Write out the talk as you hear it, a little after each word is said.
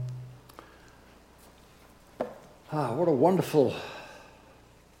What a wonderful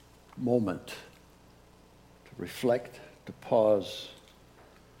moment to reflect, to pause,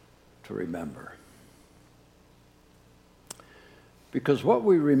 to remember. Because what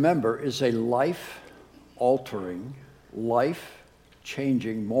we remember is a life-altering,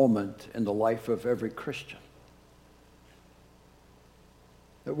 life-changing moment in the life of every Christian.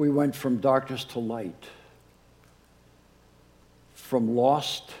 That we went from darkness to light, from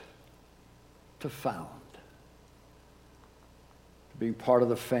lost to found, to being part of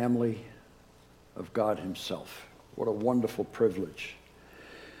the family of God Himself. What a wonderful privilege.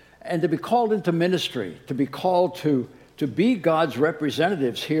 And to be called into ministry, to be called to be God's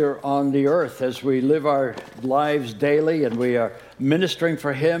representatives here on the earth as we live our lives daily and we are ministering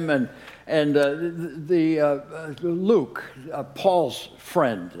for Him. And Luke, Paul's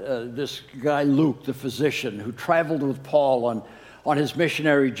friend, this guy Luke, the physician, who traveled with Paul on his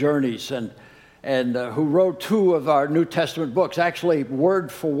missionary journeys and who wrote two of our New Testament books. Actually,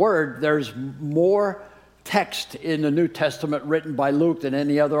 word for word, there's more text in the New Testament written by Luke than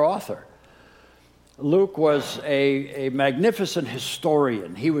any other author. Luke was a magnificent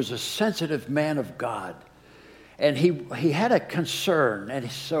historian. He was a sensitive man of God. And he had a concern, and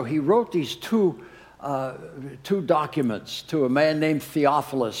so he wrote these two documents to a man named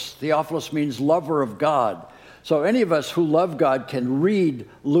Theophilus. Theophilus means lover of God. So any of us who love God can read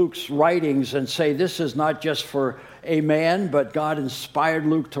Luke's writings and say this is not just for a man, but God inspired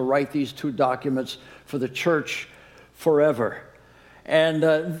Luke to write these two documents for the church forever. And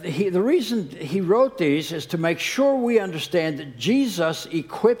the reason he wrote these is to make sure we understand that Jesus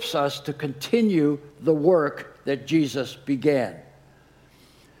equips us to continue the work that Jesus began.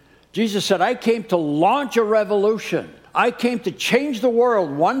 Jesus said, I came to launch a revolution. I came to change the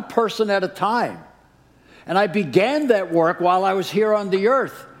world one person at a time. And I began that work while I was here on the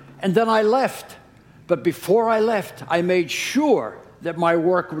earth. And then I left. But before I left, I made sure that my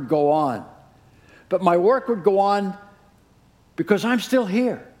work would go on. But my work would go on because I'm still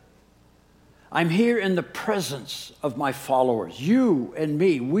here. I'm here in the presence of my followers. You and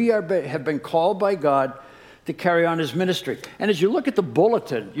me, we have been called by God to carry on His ministry. And as you look at the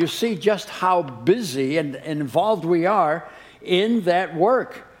bulletin, you see just how busy and involved we are in that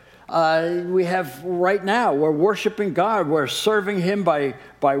work. We have right now, we're worshiping God. We're serving Him by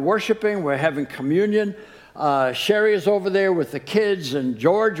worshiping. We're having communion. Sherry is over there with the kids, and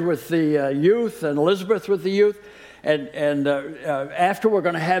George with the youth, and Elizabeth with the youth. And after, we're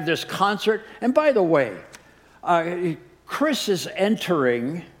going to have this concert. And by the way, Chris is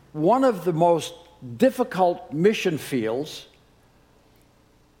entering one of the most difficult mission fields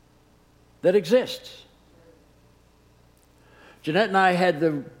that exists. Jeanette and I had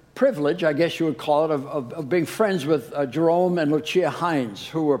the privilege, I guess you would call it, of being friends with Jerome and Lucia Hines,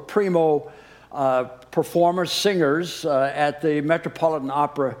 who were primo performers, singers at the Metropolitan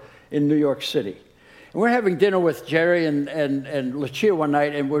Opera in New York City. And we're having dinner with Jerry and Lucia one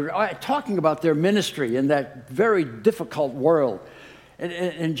night, and we're talking about their ministry in that very difficult world.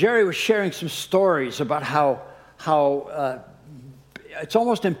 And Jerry was sharing some stories about how it's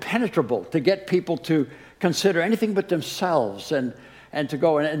almost impenetrable to get people to consider anything but themselves and to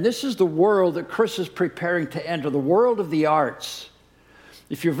go. And this is the world that Chris is preparing to enter, the world of the arts.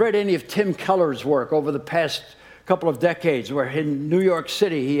 If you've read any of Tim Keller's work over the past couple of decades, where in New York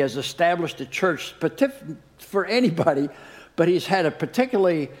City he has established a church for anybody, but he's had a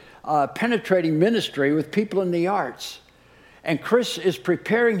particularly penetrating ministry with people in the arts. And Chris is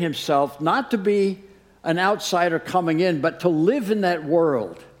preparing himself not to be an outsider coming in, but to live in that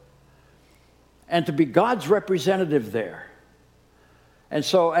world and to be God's representative there. And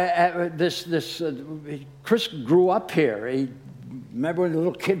so Chris grew up here. Remember when a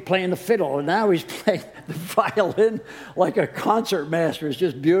little kid playing the fiddle, and now he's playing the violin like a concert master. It's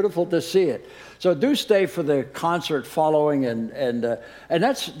just beautiful to see it. So do stay for the concert following, and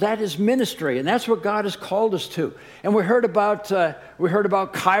that is ministry, and that's what God has called us to. And we heard about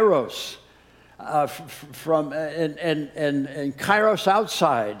Kairos from Kairos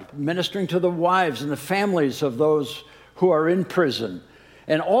outside, ministering to the wives and the families of those who are in prison,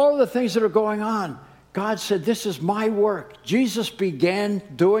 and all the things that are going on. God said, this is my work. Jesus began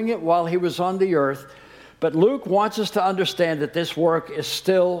doing it while He was on the earth. But Luke wants us to understand that this work is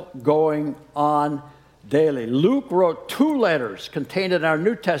still going on daily. Luke wrote 2 letters contained in our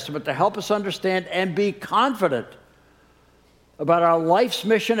New Testament to help us understand and be confident about our life's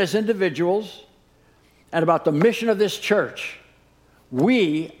mission as individuals and about the mission of this church.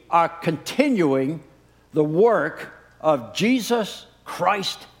 We are continuing the work of Jesus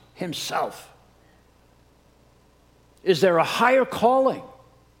Christ Himself. Is there a higher calling?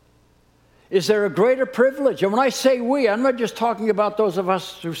 Is there a greater privilege? And when I say we, I'm not just talking about those of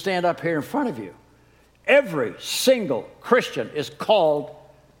us who stand up here in front of you. Every single Christian is called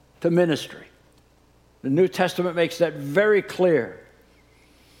to ministry. The New Testament makes that very clear.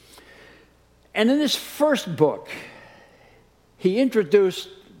 And in this first book, he introduced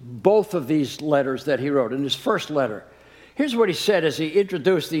both of these letters that he wrote. In his first letter, here's what he said as he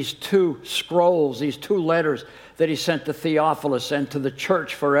introduced these two scrolls, these two letters that he sent to Theophilus and to the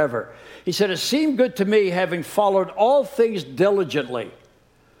church forever. He said, "It seemed good to me, having followed all things diligently,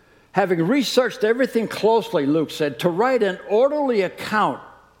 having researched everything closely," Luke said, "to write an orderly account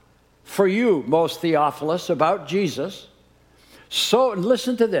for you, most Theophilus, about Jesus. So, and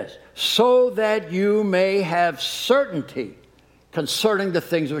listen to this, so that you may have certainty concerning the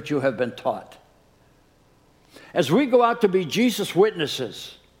things which you have been taught." As we go out to be Jesus'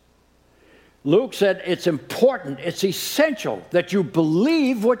 witnesses, Luke said it's important, it's essential that you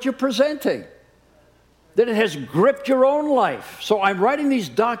believe what you're presenting, that it has gripped your own life. So I'm writing these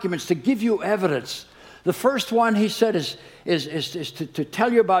documents to give you evidence. The first one, he said, is to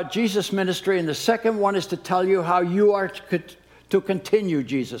tell you about Jesus' ministry, and the second one is to tell you how you are to continue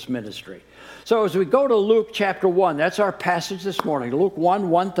Jesus' ministry. So as we go to Luke chapter 1, that's our passage this morning, Luke 1,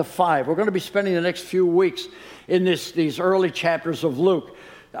 1 to 5. We're going to be spending the next few weeks in these early chapters of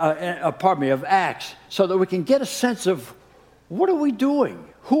of Acts, so that we can get a sense of what are we doing?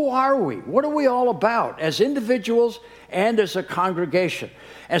 Who are we? What are we all about as individuals and as a congregation?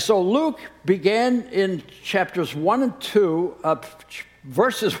 And so Luke began in chapters 1 and 2,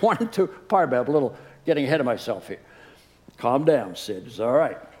 verses 1 and 2. Pardon me, I'm a little getting ahead of myself here. Calm down, Sid. It's all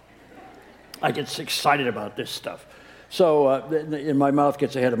right. I get excited about this stuff. So, and my mouth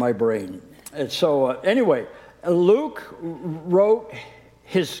gets ahead of my brain. And so, anyway, Luke wrote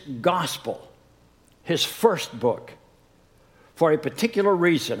his gospel, his first book, for a particular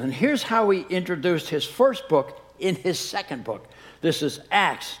reason. And here's how he introduced his first book in his second book. This is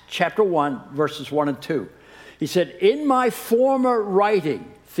Acts chapter 1, verses 1 and 2. He said, "In my former writing,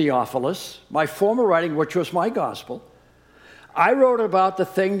 Theophilus, my former writing, which was my gospel, I wrote about the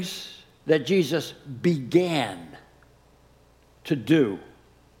things that Jesus began to do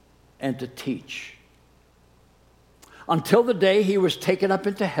and to teach, until the day he was taken up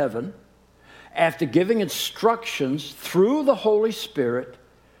into heaven, after giving instructions through the Holy Spirit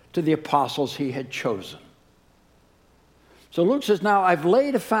to the apostles he had chosen." So Luke says, now I've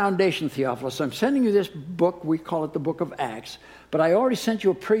laid a foundation, Theophilus. I'm sending you this book. We call it the book of Acts. But I already sent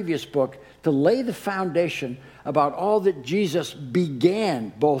you a previous book to lay the foundation about all that Jesus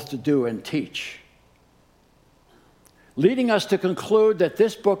began both to do and teach, leading us to conclude that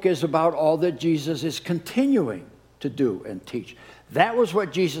this book is about all that Jesus is continuing to do and teach. That was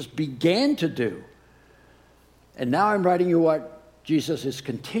what Jesus began to do. And now I'm writing you what Jesus is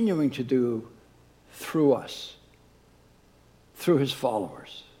continuing to do through us, through his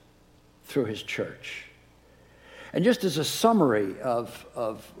followers, through his church. And just as a summary of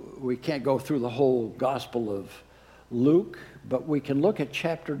we can't go through the whole Gospel of Luke, but we can look at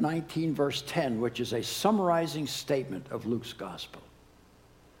chapter 19, verse 10, which is a summarizing statement of Luke's Gospel.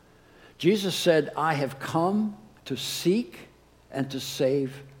 Jesus said, "I have come to seek and to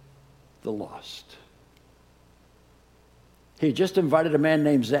save the lost." He just invited a man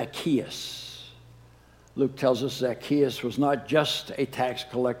named Zacchaeus. Luke tells us Zacchaeus was not just a tax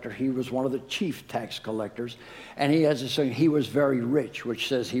collector. He was one of the chief tax collectors. And he has a saying, he was very rich, which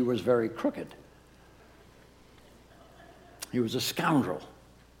says he was very crooked. He was a scoundrel.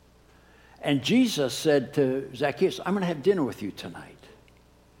 And Jesus said to Zacchaeus, "I'm going to have dinner with you tonight."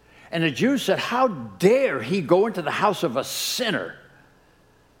 And the Jews said, "How dare he go into the house of a sinner?"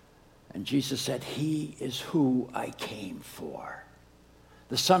 And Jesus said, "He is who I came for.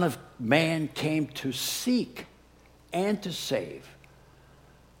 The Son of Man came to seek and to save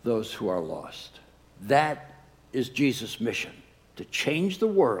those who are lost." That is Jesus' mission, to change the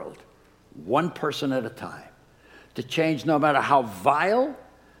world one person at a time. To change no matter how vile,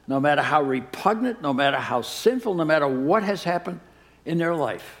 no matter how repugnant, no matter how sinful, no matter what has happened in their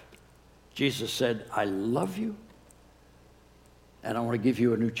life. Jesus said, "I love you, and I want to give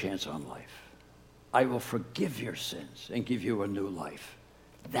you a new chance on life. I will forgive your sins and give you a new life."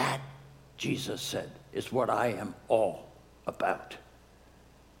 That, Jesus said, is what I am all about.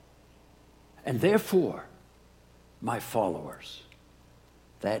 And therefore, my followers,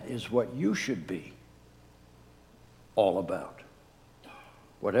 that is what you should be all about.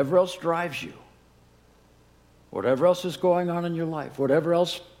 Whatever else drives you, whatever else is going on in your life, whatever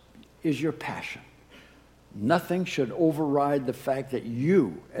else is your passion, nothing should override the fact that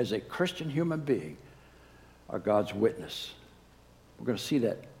you, as a Christian human being, are God's witness. We're going to see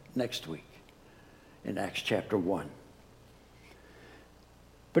that next week. in Acts chapter 1.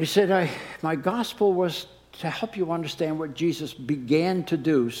 But he said, my gospel was to help you understand what Jesus began to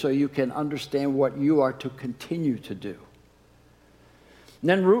do so you can understand what you are to continue to do. And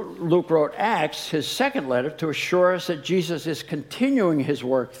then Luke wrote Acts, his second letter, to assure us that Jesus is continuing his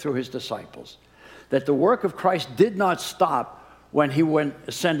work through his disciples, that the work of Christ did not stop when he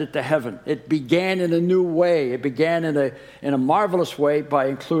ascended to heaven. It began in a new way. It began in a marvelous way by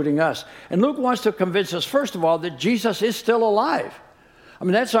including us. And Luke wants to convince us, first of all, that Jesus is still alive. I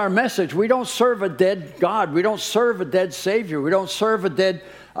mean, that's our message. We don't serve a dead God. We don't serve a dead Savior. We don't serve a dead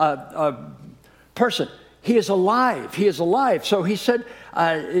person. He is alive. He is alive. So he said,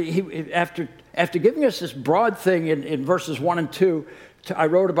 after giving us this broad thing in verses 1 and 2, I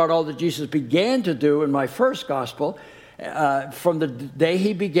wrote about all that Jesus began to do in my first gospel, from the day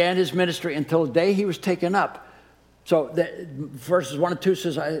he began his ministry until the day he was taken up. So verses 1 and 2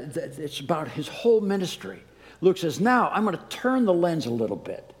 says it's about his whole ministry. Luke says, now I'm going to turn the lens a little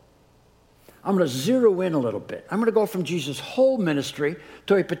bit. I'm going to zero in a little bit. I'm going to go from Jesus' whole ministry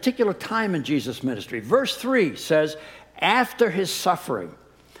to a particular time in Jesus' ministry. Verse 3 says, after his suffering,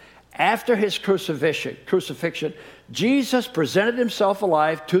 after his crucifixion, Jesus presented himself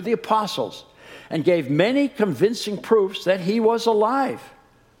alive to the apostles and gave many convincing proofs that he was alive.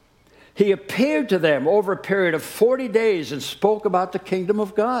 He appeared to them over a period of 40 days and spoke about the kingdom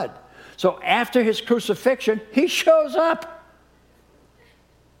of God. So after his crucifixion, he shows up.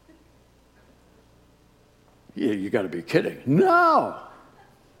 You got to be kidding. No.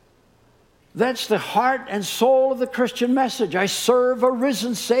 That's the heart and soul of the Christian message. I serve a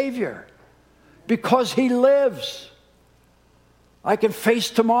risen Savior because he lives. I can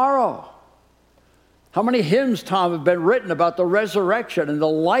face tomorrow. How many hymns, Tom, have been written about the resurrection and the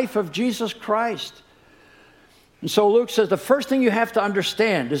life of Jesus Christ? And so Luke says the first thing you have to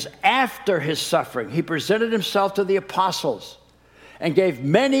understand is after his suffering, he presented himself to the apostles and gave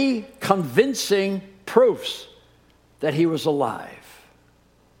many convincing proofs that he was alive.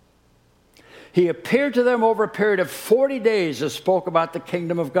 He appeared to them over a period of 40 days and spoke about the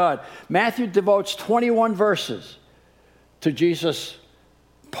kingdom of God. Matthew devotes 21 verses to Jesus'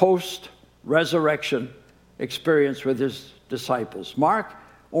 post-resurrection experience with his disciples. Mark,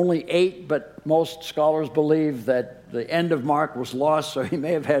 only 8, but most scholars believe that the end of Mark was lost, so he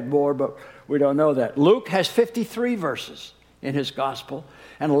may have had more, but we don't know that. Luke has 53 verses in his gospel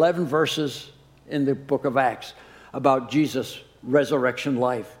and 11 verses in the book of Acts about Jesus' resurrection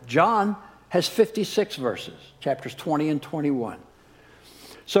life. John has 56 verses, chapters 20 and 21.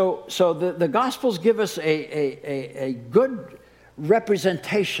 So the Gospels give us a good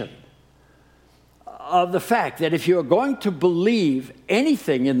representation of the fact that if you are going to believe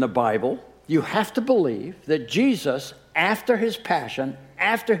anything in the Bible, you have to believe that Jesus, after his passion,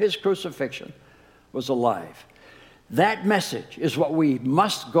 after his crucifixion, was alive. That message is what we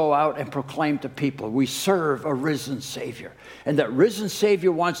must go out and proclaim to people. We serve a risen Savior. And that risen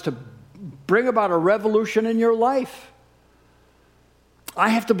Savior wants to bring about a revolution in your life. I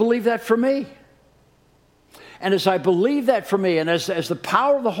have to believe that for me. And as I believe that for me, and as the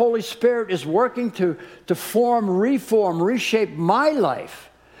power of the Holy Spirit is working to form, reform, reshape my life,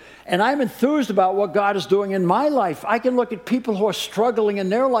 and I'm enthused about what God is doing in my life, I can look at people who are struggling in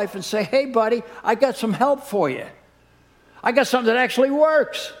their life and say, hey, buddy, I got some help for you. I got something that actually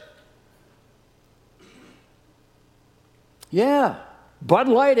works. Yeah, Bud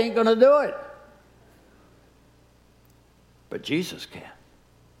Light ain't going to do it. But Jesus can,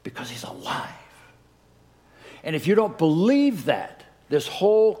 because he's alive. And if you don't believe that, this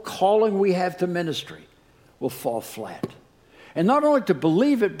whole calling we have to ministry will fall flat. And not only to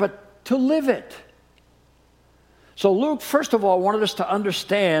believe it, but to live it. So Luke, first of all, wanted us to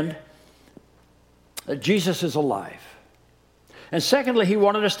understand that Jesus is alive. And secondly, he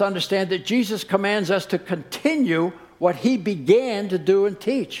wanted us to understand that Jesus commands us to continue what he began to do and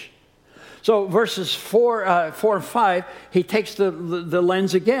teach. So verses 4 and 5, he takes the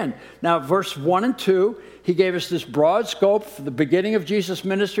lens again. Now, verse 1 and 2, he gave us this broad scope for the beginning of Jesus'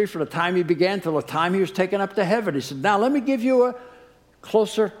 ministry, from the time he began till the time he was taken up to heaven. He said, now let me give you a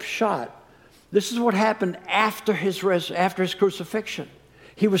closer shot. This is what happened after his crucifixion.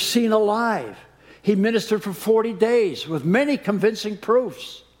 He was seen alive. He ministered for 40 days with many convincing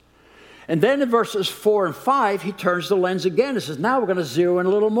proofs. And then in verses 4 and 5, he turns the lens again and says, now we're going to zero in a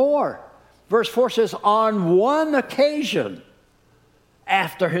little more. Verse 4 says, on one occasion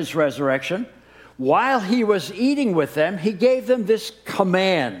after his resurrection, while he was eating with them, he gave them this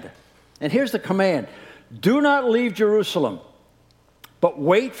command. And here's the command. Do not leave Jerusalem, but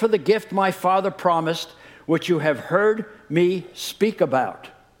wait for the gift my Father promised, which you have heard me speak about.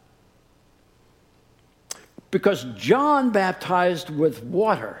 Because John baptized with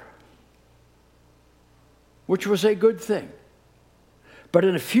water, which was a good thing. But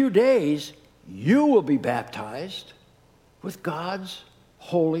in a few days, you will be baptized with God's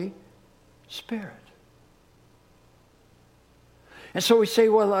Holy Spirit. And so we say,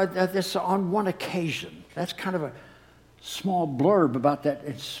 well, that's on one occasion. That's kind of a small blurb about that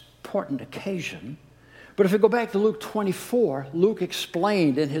important occasion. But if we go back to Luke 24, Luke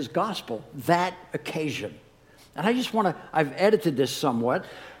explained in his gospel that occasion. And I just want to, I've edited this somewhat,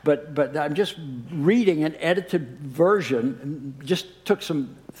 but I'm just reading an edited version and just took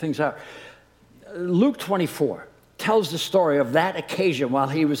some things out. Luke 24 tells the story of that occasion while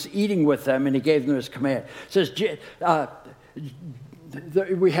he was eating with them and he gave them his command. It says,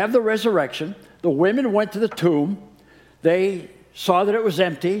 we have the resurrection. The women went to the tomb. They saw that it was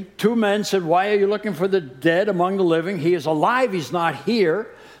empty. Two men said, why are you looking for the dead among the living? He is alive. He's not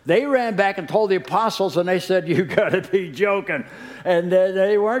here. They ran back and told the apostles, and they said, you got to be joking. And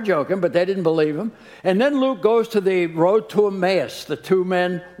they weren't joking, but they didn't believe him. And then Luke goes to the road to Emmaus, the two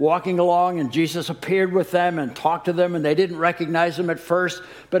men walking along, and Jesus appeared with them and talked to them, and they didn't recognize him at first,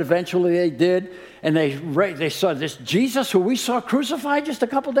 but eventually they did. And they saw this Jesus who we saw crucified just a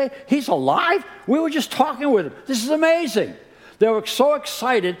couple days, he's alive? We were just talking with him. This is amazing. They were so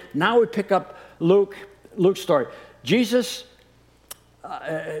excited. Now we pick up Luke's story. Jesus,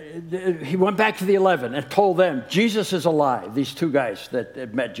 he went back to the 11 and told them, Jesus is alive, these two guys that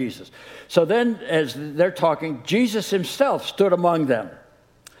had met Jesus. So then, as they're talking, Jesus himself stood among them.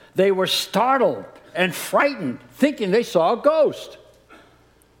 They were startled and frightened, thinking they saw a ghost.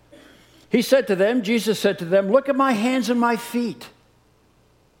 Jesus said to them, look at my hands and my feet.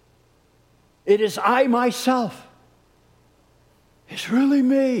 It is I myself. It's really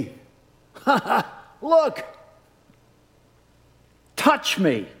me. Look. Touch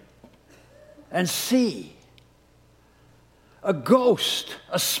me and see. A ghost,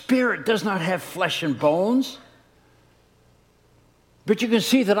 a spirit does not have flesh and bones. But you can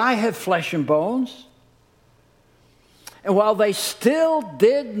see that I have flesh and bones. And while they still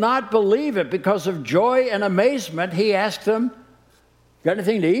did not believe it because of joy and amazement, he asked them, got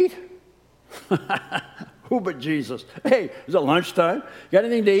anything to eat? Who but Jesus? Hey, is it lunchtime? Got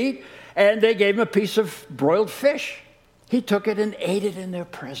anything to eat? And they gave him a piece of broiled fish. He took it and ate it in their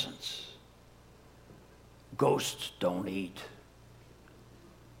presence. Ghosts don't eat.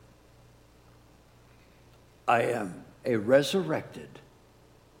 I am a resurrected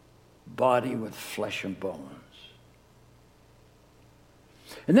body with flesh and bones.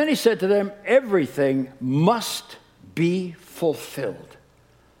 And then he said to them, everything must be fulfilled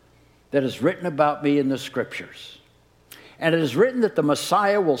that is written about me in the scriptures. And it is written that the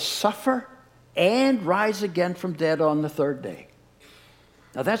Messiah will suffer and rise again from dead on the third day.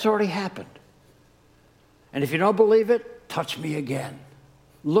 Now that's already happened. And if you don't believe it, touch me again.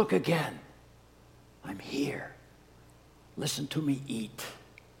 Look again. I'm here. Listen to me eat.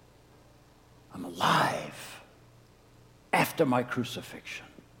 I'm alive after my crucifixion.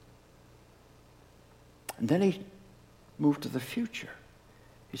 And then he moved to the future.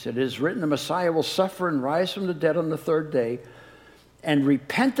 He said, it is written, the Messiah will suffer and rise from the dead on the third day, and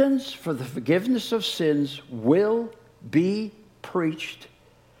repentance for the forgiveness of sins will be preached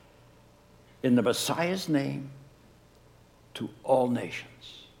in the Messiah's name to all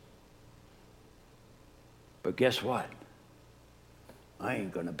nations. But guess what? I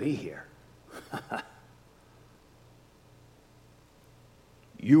ain't going to be here.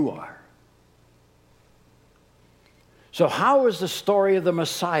 You are. So how is the story of the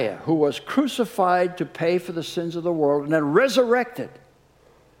Messiah, who was crucified to pay for the sins of the world and then resurrected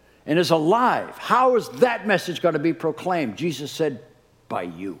and is alive, how is that message going to be proclaimed? Jesus said, by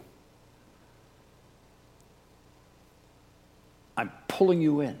you. I'm pulling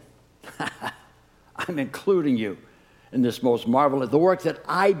you in. I'm including you in this most marvelous, the work that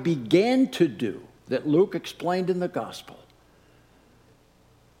I began to do, that Luke explained in the gospel.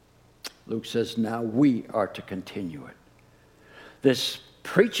 Luke says, now we are to continue it. This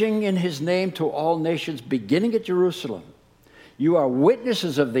preaching in his name to all nations, beginning at Jerusalem. You are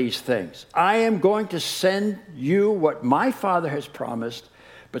witnesses of these things. I am going to send you what my Father has promised,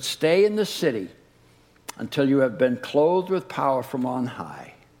 but stay in the city until you have been clothed with power from on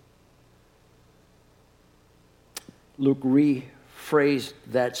high. Luke rephrased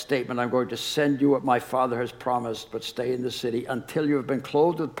that statement. I'm going to send you what my Father has promised, but stay in the city until you have been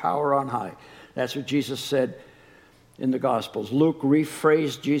clothed with power on high. That's what Jesus said in the Gospels. Luke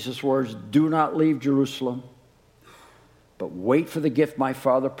rephrased Jesus' words, do not leave Jerusalem, but wait for the gift my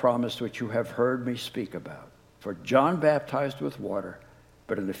Father promised, which you have heard me speak about. For John baptized with water,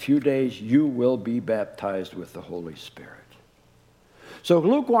 but in a few days you will be baptized with the Holy Spirit. So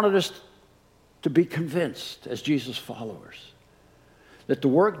Luke wanted us to be convinced as Jesus' followers that the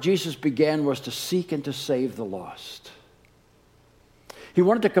work Jesus began was to seek and to save the lost. He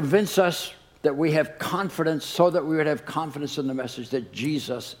wanted to convince us that we have confidence so that we would have confidence in the message that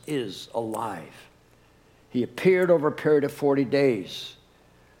Jesus is alive. He appeared over a period of 40 days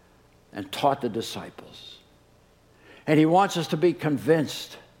and taught the disciples. And he wants us to be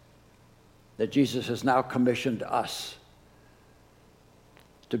convinced that Jesus has now commissioned us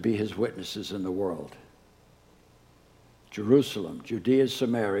to be his witnesses in the world. Jerusalem, Judea,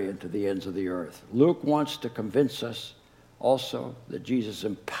 Samaria, and to the ends of the earth. Luke wants to convince us also that Jesus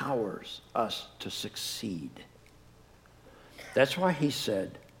empowers us to succeed. That's why he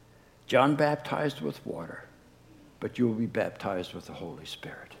said, John baptized with water, but you will be baptized with the Holy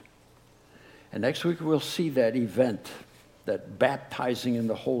Spirit. And next week we'll see that event, that baptizing in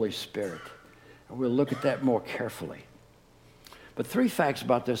the Holy Spirit. And we'll look at that more carefully. But 3 facts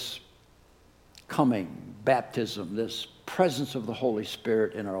about this coming baptism, this presence of the Holy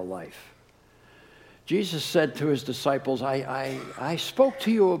Spirit in our life. Jesus said to his disciples, I spoke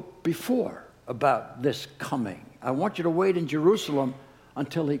to you before about this coming. I want you to wait in Jerusalem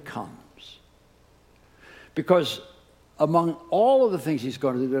until he comes. Because among all of the things he's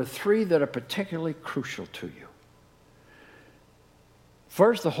going to do, there are 3 that are particularly crucial to you.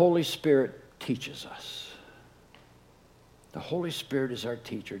 First, the Holy Spirit teaches us. The Holy Spirit is our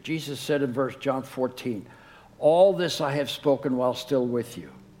teacher. Jesus said in John 14, all this I have spoken while still with you.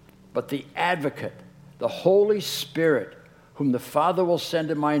 But the advocate, the Holy Spirit, whom the Father will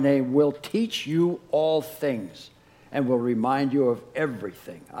send in my name, will teach you all things and will remind you of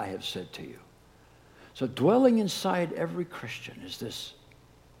everything I have said to you. So dwelling inside every Christian is this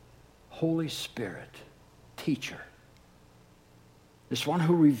Holy Spirit teacher. This one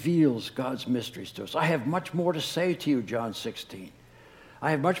who reveals God's mysteries to us. I have much more to say to you, John 16.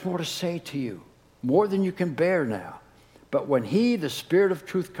 I have much more to say to you, more than you can bear now. But when he, the Spirit of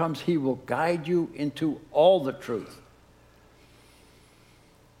truth, comes, he will guide you into all the truth.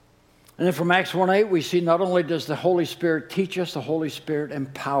 And then from Acts 1:8, we see not only does the Holy Spirit teach us, the Holy Spirit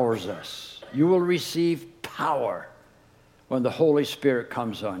empowers us. You will receive power when the Holy Spirit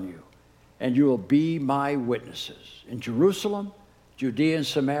comes on you. And you will be my witnesses in Jerusalem, Judea and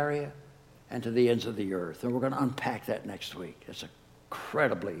Samaria, and to the ends of the earth. And we're going to unpack that next week. It's an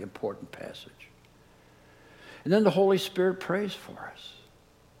incredibly important passage. And then the Holy Spirit prays for us.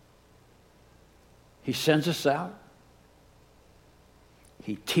 He sends us out.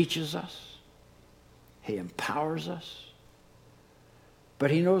 He teaches us. He empowers us.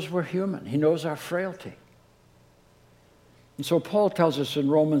 But he knows we're human. He knows our frailty. And so Paul tells us in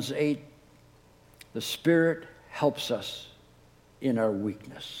Romans 8, the Spirit helps us in our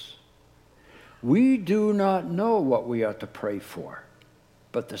weakness. We do not know what we ought to pray for,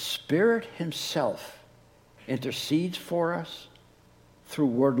 but the Spirit himself intercedes for us through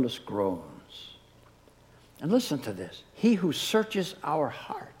wordless groans. And listen to this. He who searches our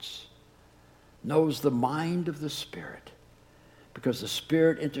hearts knows the mind of the Spirit, because the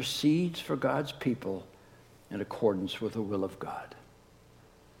Spirit intercedes for God's people in accordance with the will of God.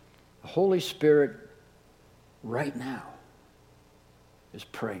 The Holy Spirit right now is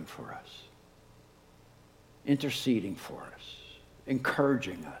praying for us, interceding for us,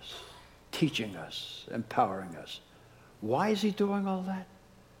 encouraging us, teaching us, empowering us. Why is he doing all that?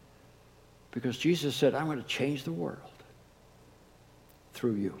 Because Jesus said, I'm going to change the world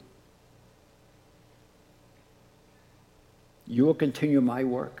through you. You will continue my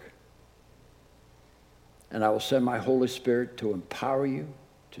work, and I will send my Holy Spirit to empower you,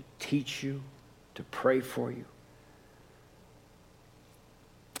 to teach you, to pray for you,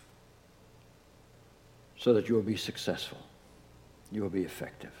 so that you will be successful. You will be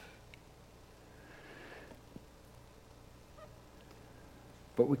effective.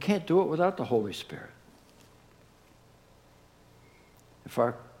 But we can't do it without the Holy Spirit. If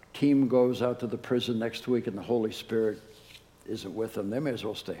our team goes out to the prison next week and the Holy Spirit isn't with them, they may as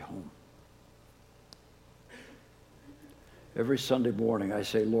well stay home. Every Sunday morning I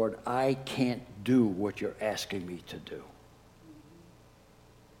say, Lord, I can't do what you're asking me to do.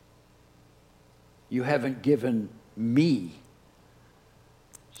 You haven't given me,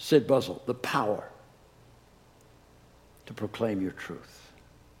 Sid Buzzle, the power to proclaim your truth.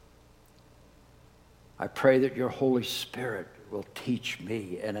 I pray that your Holy Spirit will teach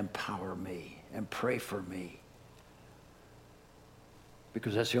me and empower me and pray for me,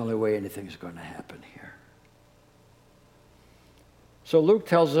 because that's the only way anything's going to happen here. So Luke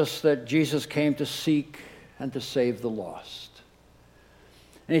tells us that Jesus came to seek and to save the lost.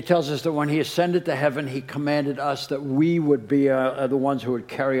 And he tells us that when he ascended to heaven, he commanded us that we would be the ones who would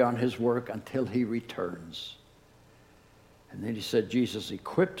carry on his work until he returns. And then he said Jesus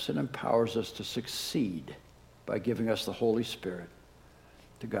equips and empowers us to succeed by giving us the Holy Spirit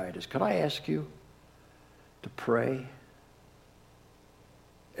to guide us. Could I ask you to pray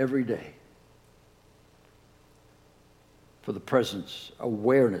every day for the presence,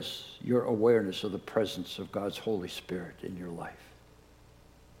 your awareness of the presence of God's Holy Spirit in your life?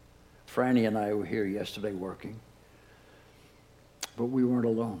 Franny and I were here yesterday working, but we weren't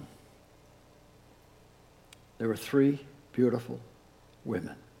alone. There were 3 beautiful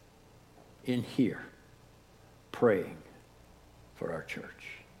women in here praying for our church.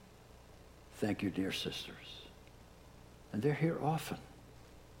 Thank you, dear sisters. And they're here often,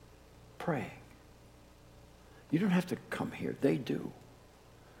 praying. You don't have to come here. They do.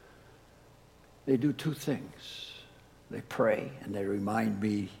 They do 2 things. They pray, and they remind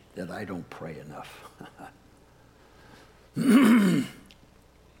me that I don't pray enough.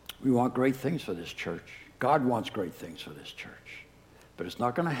 We want great things for this church. God wants great things for this church. But it's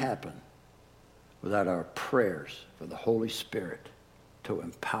not going to happen without our prayers for the Holy Spirit to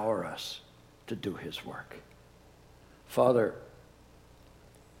empower us to do his work. Father,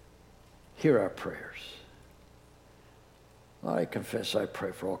 hear our prayers. Well, I confess I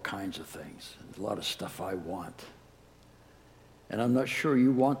pray for all kinds of things. There's a lot of stuff I want. And I'm not sure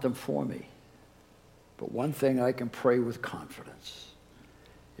you want them for me. But one thing I can pray with confidence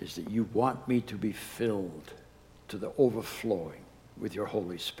is that you want me to be filled to the overflowing with your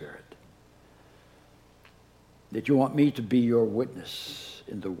Holy Spirit. That you want me to be your witness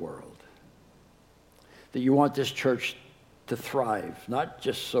in the world. That you want this church to thrive, not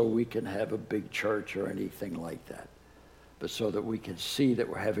just so we can have a big church or anything like that, but so that we can see that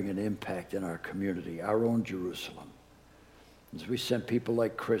we're having an impact in our community, our own Jerusalem. As we send people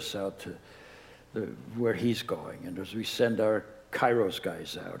like Chris out to where he's going, and as we send our Kairos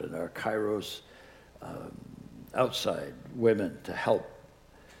guys out and our Kairos outside women to help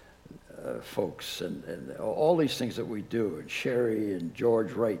folks, and all these things that we do, and Sherry and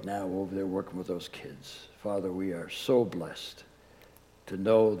George right now over there working with those kids. Father, we are so blessed to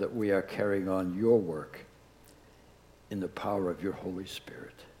know that we are carrying on your work in the power of your Holy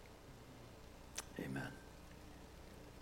Spirit. Amen.